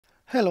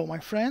Hello my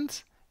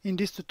friends, in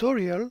this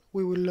tutorial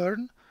we will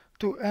learn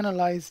to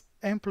analyze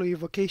employee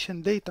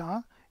vacation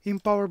data in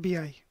Power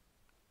BI.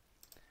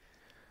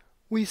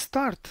 We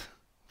start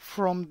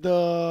from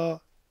the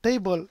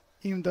table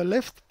in the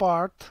left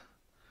part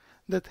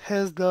that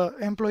has the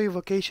employee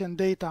vacation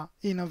data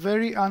in a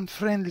very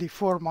unfriendly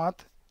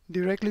format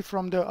directly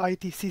from the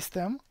IT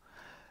system,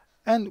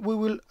 and we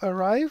will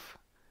arrive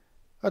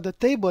at the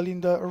table in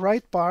the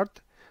right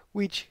part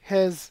which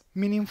has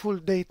meaningful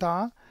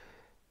data.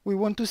 We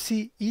want to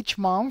see each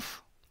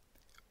month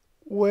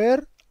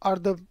where are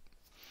the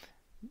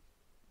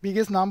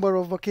biggest number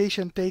of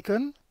vacation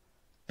taken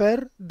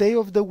per day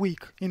of the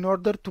week in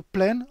order to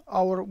plan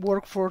our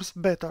workforce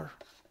better.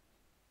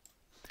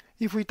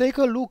 If we take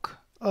a look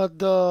at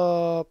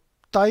the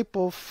type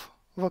of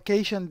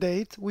vacation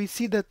date, we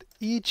see that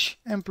each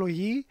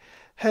employee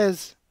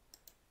has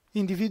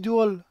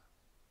individual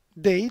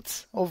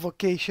dates of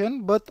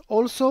vacation, but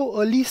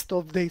also a list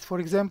of dates. For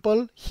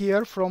example,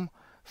 here from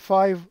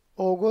 5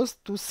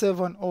 August to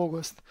 7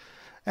 August.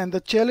 And the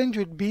challenge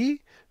would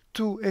be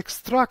to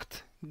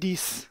extract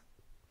these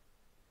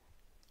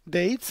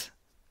dates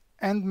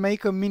and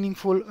make a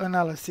meaningful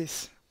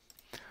analysis.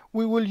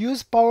 We will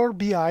use Power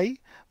BI,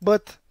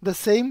 but the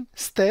same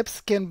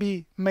steps can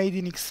be made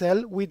in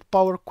Excel with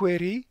Power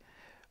Query.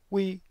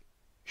 We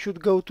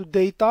should go to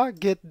Data,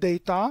 Get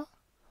Data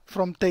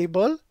from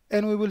Table,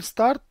 and we will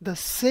start the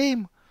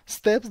same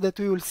steps that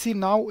we will see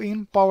now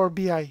in Power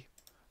BI.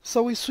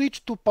 So we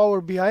switch to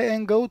Power BI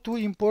and go to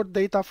Import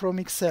Data from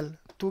Excel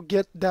to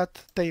get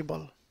that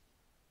table.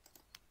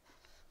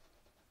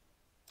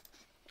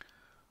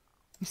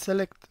 We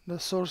select the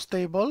source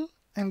table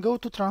and go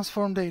to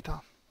Transform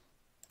Data.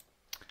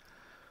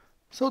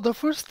 So the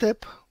first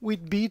step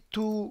would be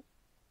to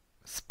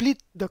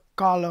split the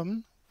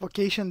column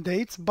vacation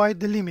dates by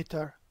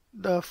delimiter.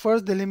 The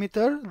first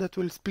delimiter that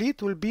will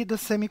split will be the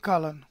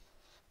semicolon.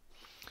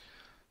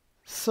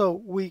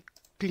 So we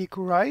click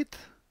right,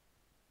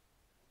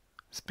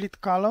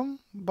 split column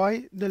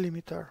by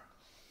delimiter.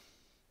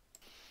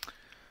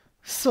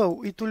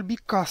 So it will be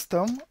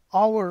custom.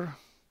 Our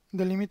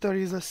delimiter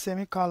is a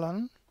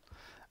semicolon,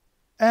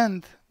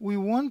 and we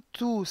want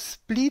to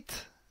split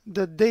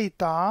the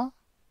data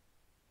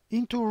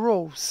into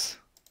rows.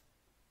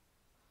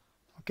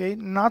 Okay,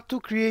 not to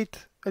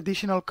create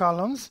additional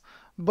columns,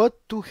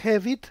 but to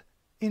have it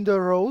in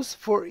the rows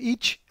for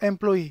each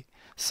employee.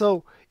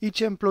 So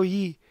each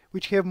employee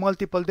which have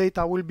multiple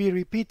data will be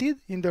repeated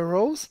in the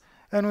rows,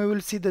 and we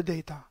will see the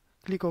data.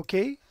 Click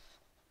OK.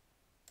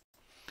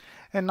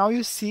 And now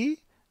you see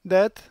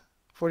that,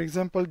 for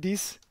example,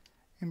 this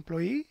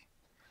employee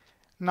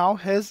now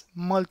has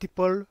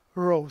multiple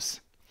rows.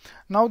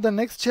 Now the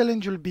next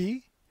challenge will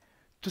be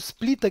to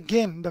split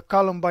again the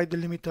column by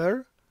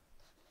delimiter.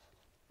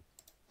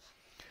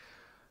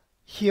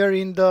 Here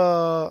in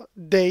the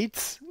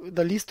dates,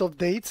 the list of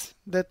dates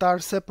that are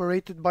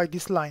separated by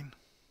this line.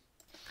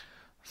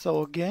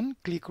 So again,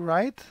 click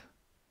right,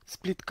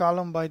 split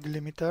column by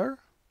delimiter,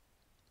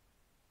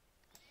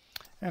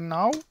 and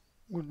now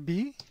would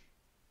be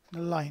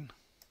the line.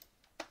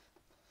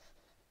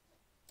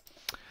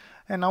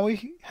 And now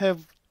we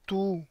have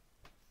two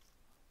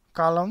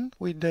columns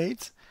with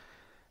dates,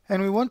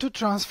 and we want to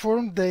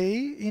transform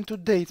day into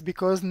dates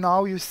because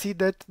now you see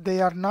that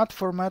they are not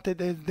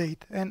formatted as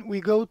date. And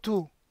we go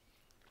to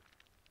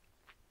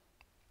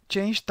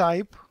change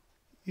type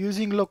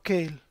using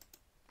locale,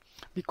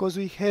 because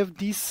we have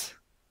this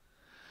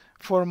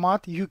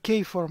format,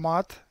 UK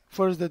format,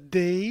 first the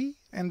day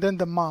and then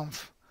the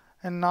month.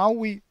 And now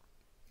we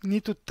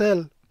need to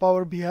tell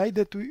Power BI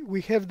that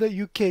we have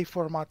the UK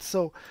format.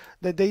 So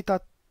the data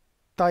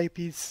type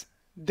is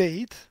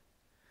date,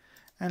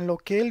 and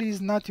locale is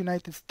not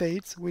United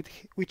States,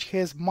 which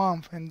has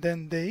month and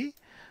then day,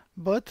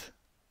 but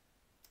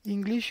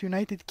English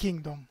United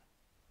Kingdom,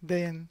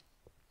 day and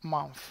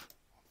month.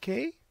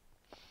 Okay?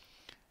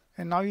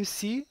 And now you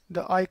see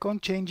the icon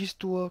changes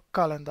to a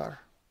calendar.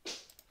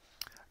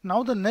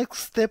 Now the next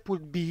step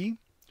would be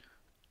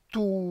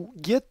to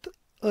get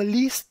a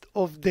list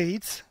of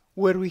dates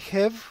where we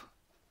have,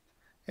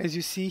 as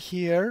you see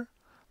here,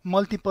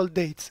 multiple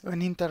dates,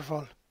 an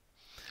interval.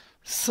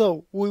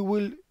 So we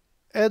will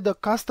add a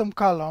custom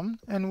column,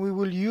 and we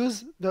will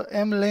use the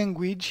M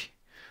language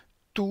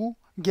to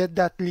get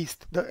that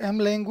list. The M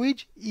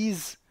language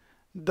is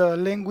the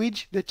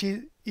language that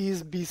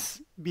is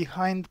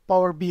behind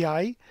Power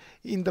BI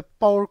in the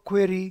Power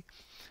Query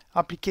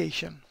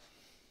application.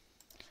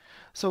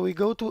 So we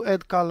go to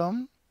Add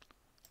Column,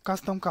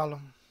 Custom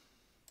Column.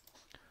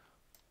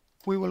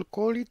 We will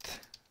call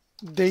it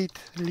Date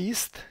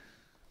List,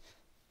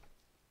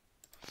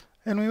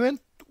 and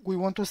we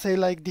want to say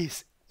like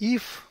this: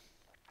 if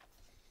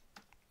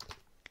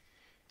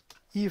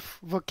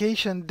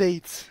vacation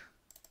dates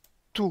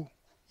 2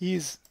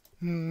 is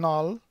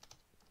null,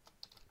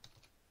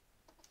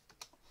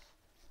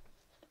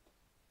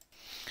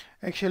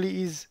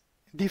 actually is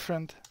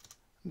different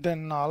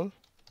than null.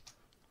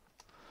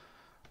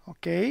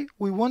 Okay,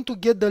 we want to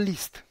get the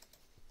list.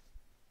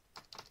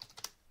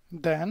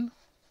 Then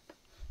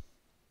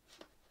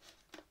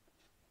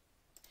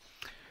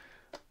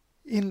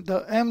in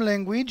the M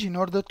language, in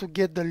order to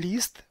get the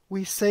list,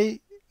 we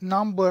say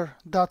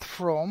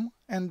number.from,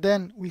 and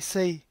then we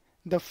say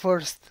the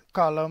first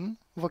column,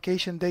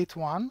 vacation date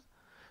 1,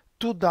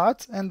 2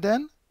 dots, and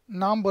then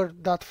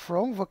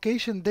number.from,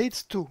 vacation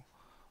dates 2.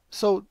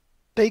 So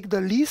take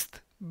the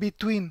list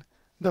between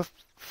the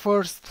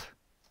first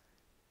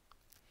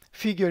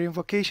figure in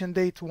vacation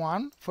date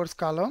 1, first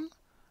column,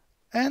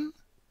 and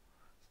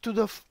to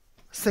the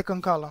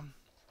second column.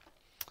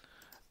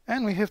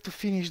 And we have to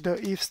finish the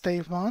if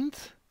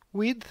statement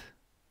with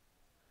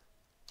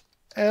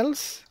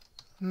else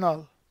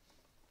null.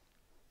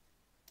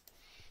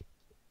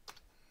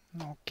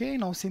 Okay,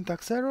 no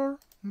syntax error,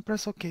 and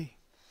press OK.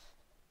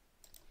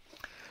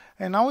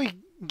 And now we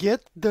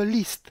get the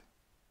list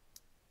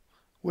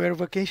where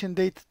vacation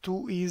date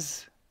 2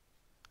 is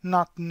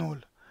not null.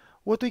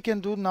 What we can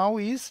do now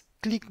is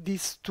click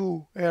these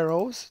two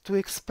arrows to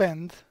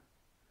expand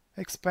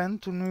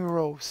to new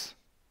rows.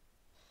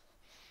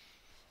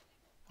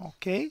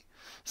 Okay,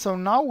 so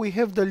now we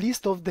have the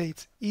list of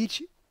dates.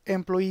 Each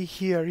employee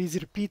here is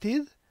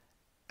repeated,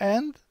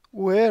 and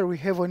where we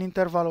have an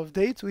interval of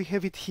dates, we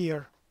have it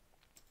here.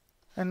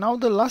 And now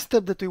the last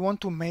step that we want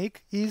to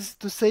make is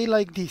to say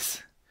like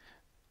this,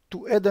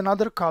 to add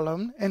another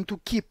column and to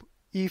keep,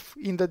 if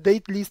in the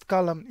date list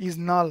column is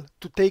null,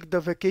 to take the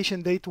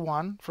vacation date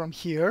 1 from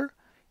here,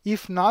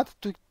 if not,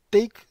 to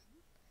take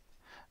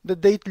the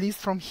date list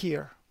from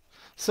here.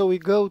 So we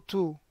go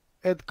to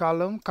add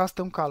column,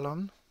 custom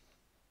column,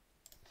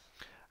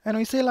 and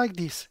we say like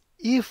this,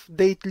 if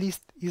date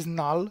list is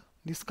null,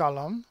 this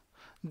column,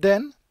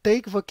 then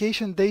take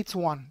vacation dates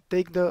 1,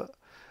 take the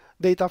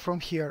data from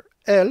here,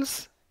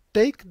 else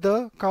take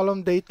the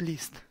column date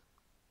list.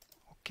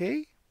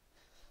 Okay,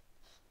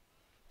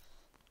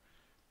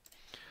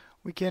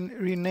 we can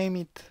rename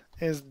it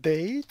as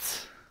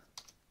dates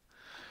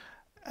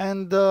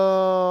and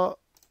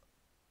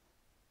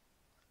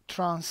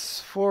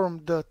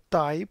transform the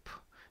type,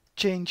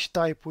 change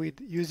type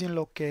with using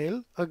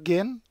locale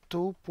again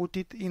to put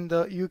it in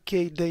the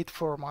UK date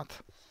format.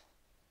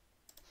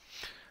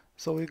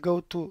 So we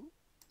go to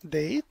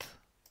date,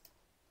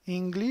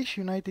 English,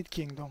 United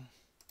Kingdom.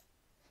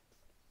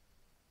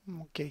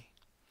 Okay,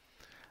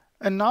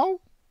 and now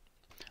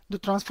the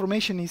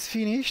transformation is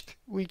finished.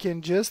 We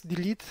can just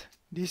delete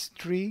these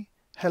 3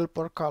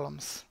 helper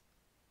columns.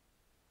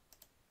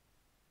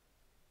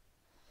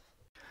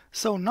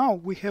 So now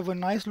we have a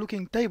nice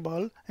looking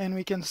table and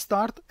we can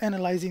start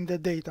analyzing the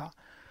data.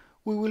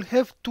 We will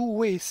have 2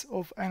 ways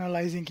of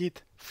analyzing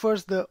it.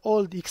 First, the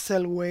old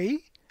Excel way,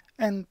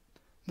 and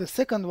the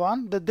second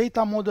one, the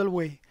data model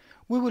way.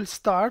 We will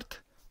start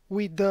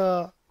with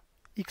the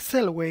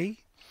Excel way,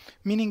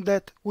 meaning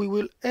that we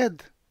will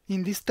add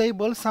in this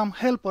table some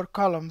helper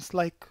columns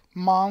like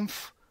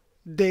month,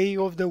 day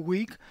of the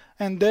week,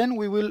 and then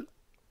we will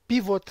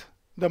pivot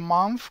the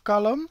month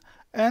column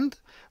and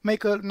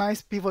make a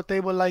nice pivot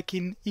table like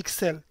in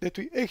Excel that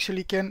we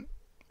actually can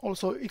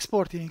also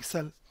export in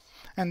Excel.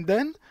 And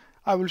then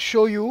I will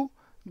show you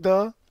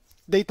the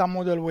data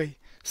model way.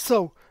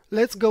 So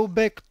let's go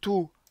back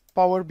to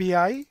Power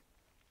BI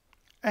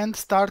and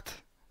start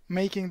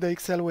making the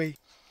Excel way.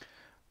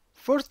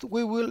 First,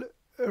 we will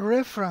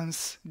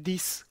reference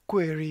this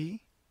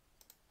query,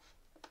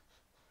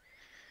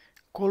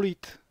 call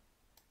it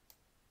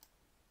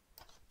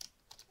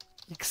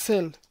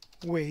Excel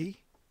way,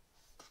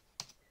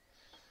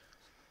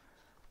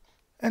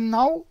 and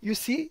now you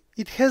see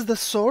it has the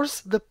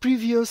source, the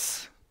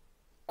previous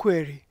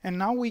query, and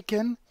now we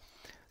can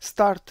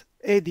start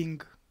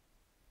adding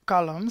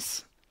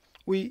columns.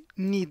 We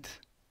need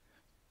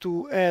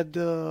to add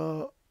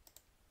the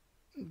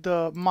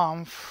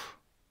month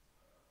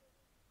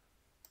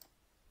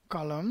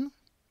column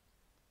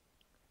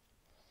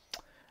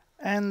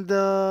and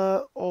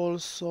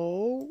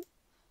also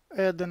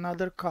add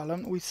another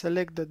column. We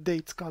select the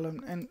dates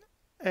column and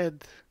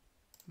add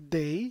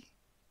day,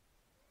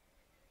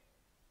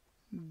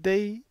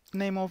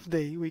 name of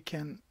day we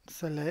can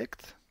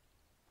select,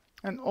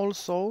 and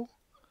also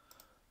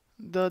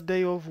the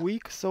day of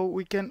week, so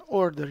we can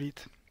order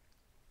it.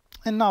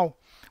 And now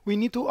we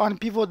need to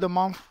unpivot the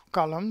month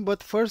column,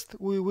 but first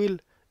we will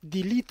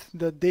delete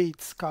the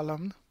dates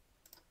column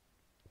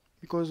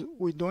because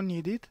we don't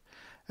need it.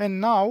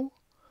 And now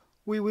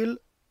we will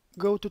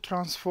go to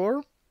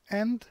transform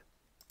and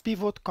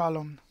pivot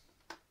column.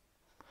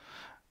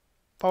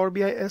 Power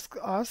BI asks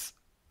us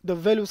the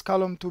values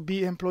column to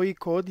be employee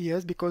code,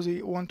 yes, because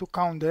we want to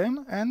count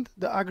them, and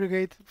the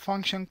aggregate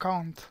function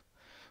count.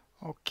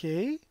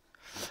 Okay,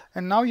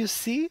 and now you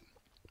see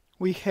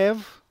we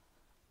have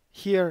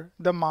here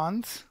the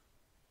months.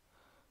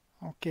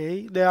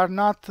 Okay, they are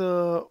not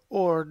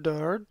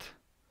ordered.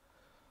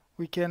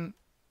 We can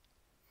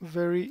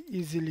very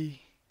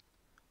easily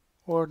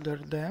order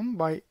them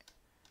by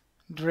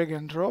drag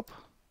and drop.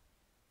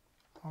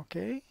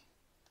 Okay,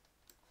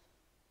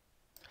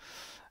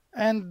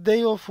 and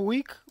day of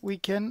week we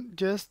can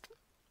just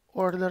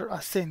order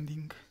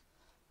ascending.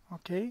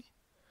 Okay,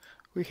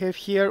 we have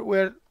here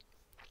where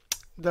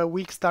the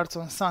week starts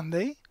on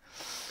Sunday.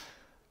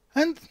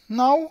 And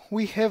now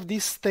we have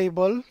this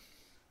table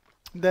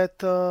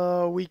that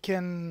we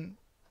can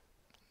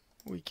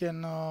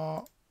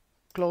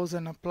close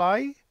and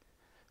apply,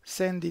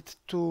 send it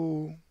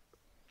to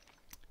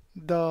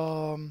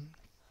the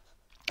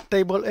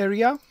table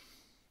area,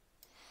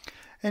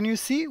 and you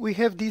see we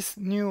have this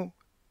new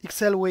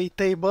Excel way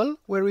table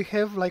where we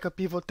have like a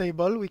pivot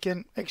table. We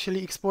can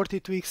actually export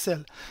it to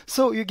Excel.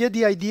 So you get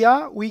the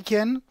idea, we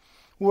can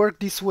work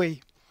this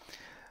way.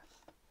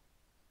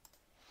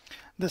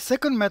 The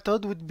second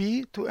method would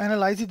be to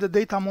analyze it the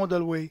data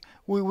model way.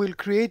 We will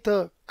create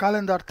a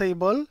calendar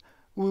table,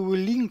 we will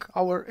link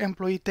our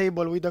employee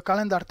table with the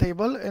calendar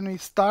table, and we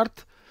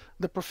start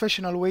the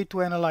professional way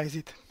to analyze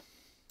it.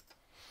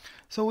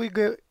 So we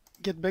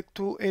get back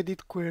to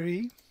edit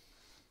query.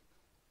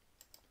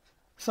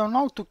 So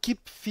now to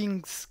keep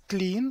things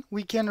clean,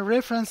 we can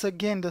reference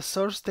again the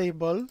source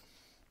table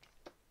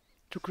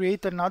to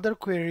create another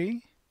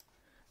query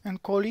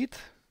and call it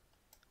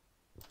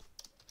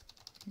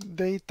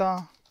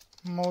data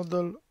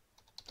model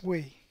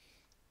way.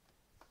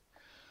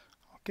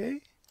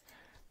 Okay,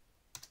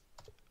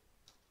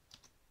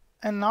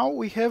 and now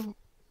we have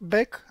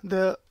back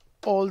the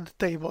old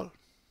table.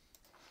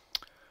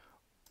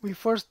 We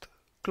first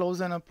close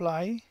and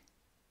apply,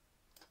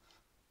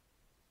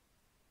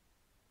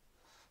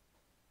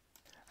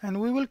 and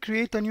we will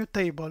create a new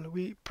table.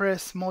 We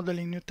press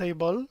modeling new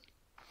table,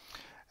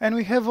 and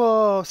we have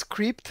a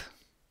script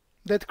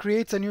that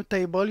creates a new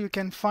table. You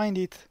can find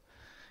it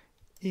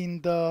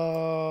in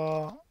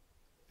the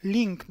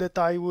link that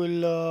I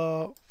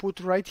will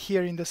put right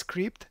here in the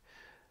script.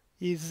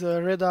 Is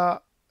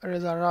Reda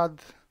Rad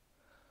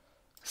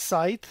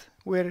site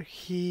where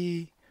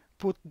he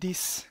put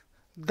this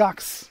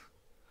DAX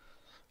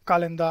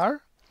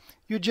calendar.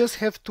 You just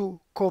have to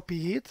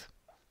copy it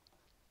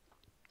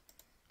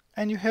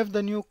and you have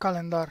the new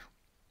calendar.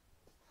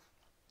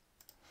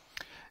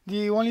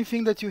 The only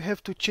thing that you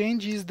have to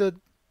change is the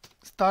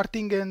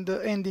starting and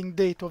the ending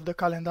date of the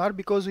calendar,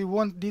 because we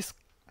want this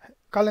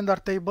calendar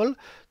table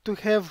to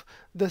have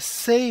the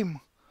same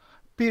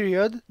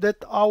period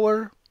that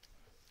our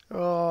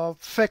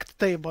fact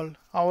table,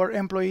 our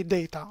employee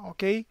data.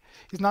 Okay,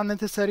 it's not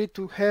necessary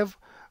to have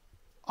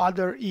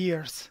other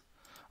years.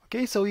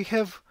 Okay, so we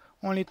have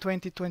only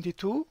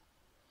 2022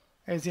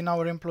 as in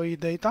our employee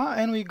data,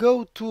 and we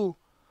go to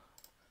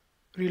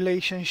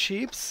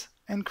relationships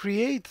and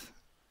create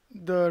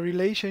the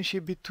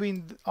relationship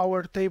between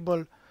our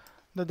table,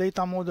 the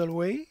data model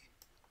way.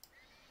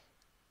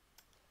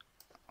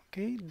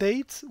 Okay,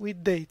 dates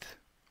with date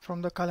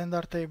from the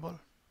calendar table.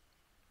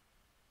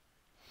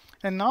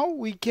 And now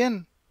we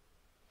can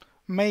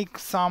make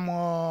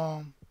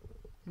some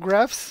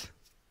graphs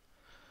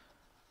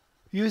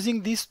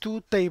using these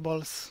two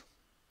tables.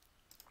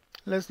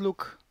 Let's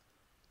look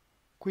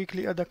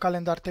quickly at the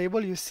calendar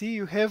table. You see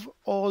you have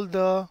all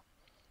the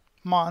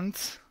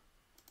months,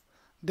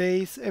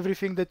 days,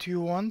 everything that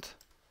you want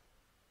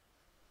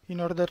in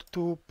order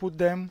to put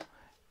them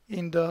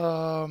in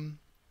the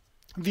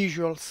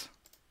visuals.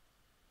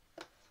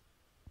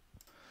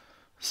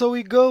 So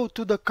we go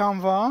to the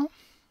Canva,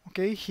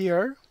 okay,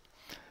 here,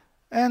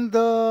 and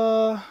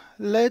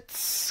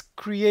let's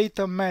create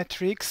a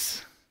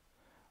matrix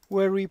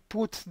where we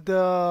put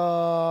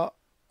the,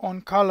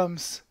 on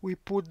columns we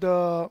put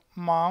the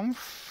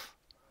month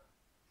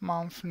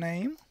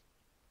name,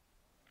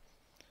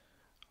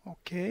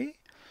 okay,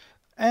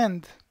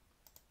 and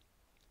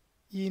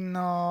in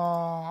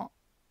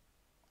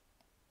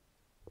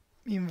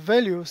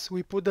values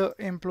we put the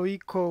employee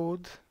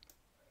code,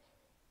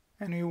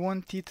 and we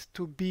want it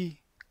to be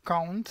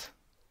count.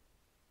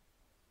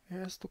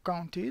 Yes, to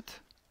count it.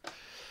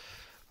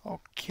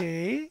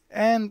 Okay,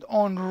 and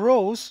on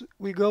rows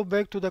we go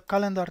back to the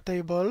calendar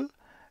table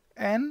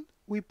and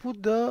we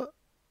put the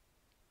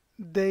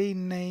day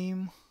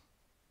name.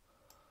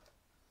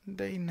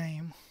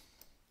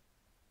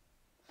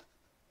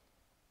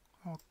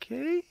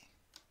 Okay,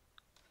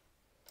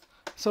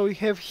 so we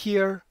have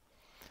here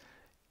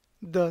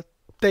the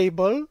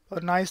table, a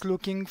nice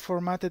looking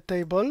formatted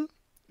table.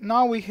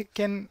 Now we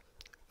can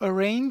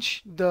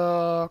arrange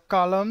the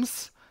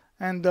columns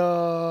and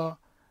the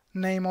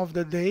name of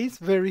the days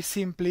very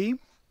simply.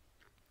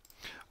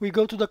 We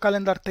go to the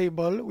calendar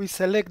table, we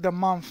select the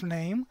month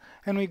name,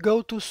 and we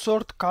go to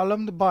sort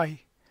column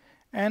by,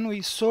 and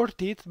we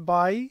sort it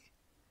by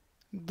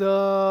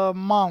the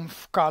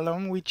month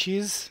column, which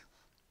is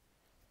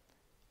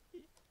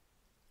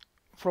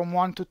from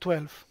 1 to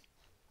 12.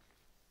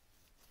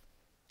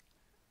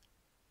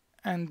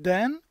 And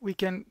then we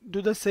can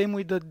do the same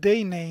with the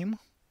day name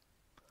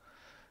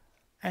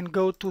and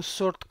go to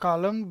sort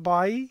column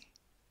by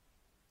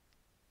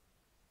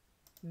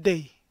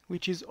day,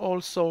 which is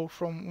also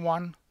from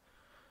 1.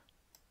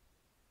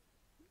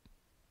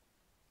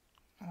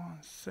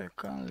 One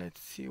second, let's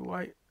see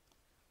why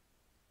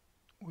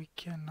we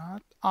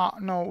cannot.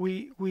 No,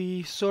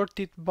 we sort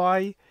it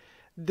by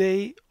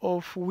day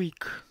of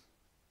week.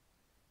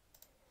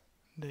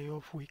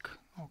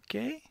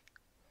 Okay.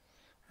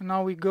 And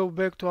now we go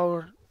back to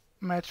our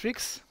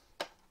matrix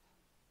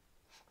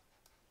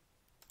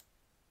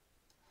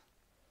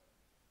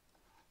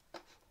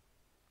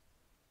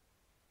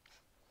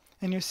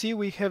and you see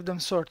we have them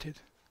sorted.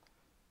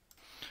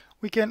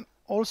 We can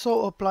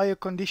also apply a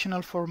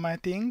conditional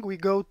formatting. We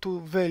go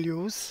to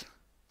values,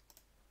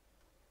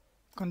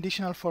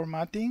 conditional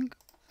formatting,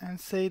 and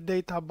say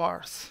data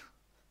bars.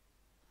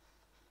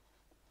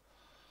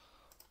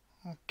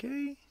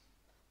 Okay.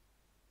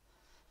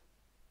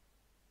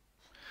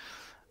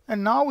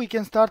 And now we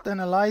can start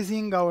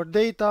analyzing our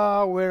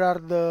data. Where are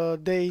the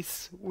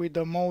days with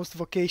the most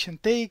vacation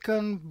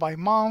taken by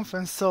month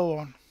and so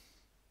on.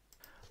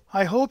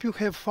 I hope you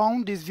have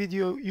found this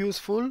video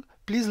useful.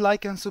 Please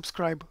like and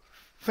subscribe.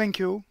 Thank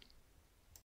you.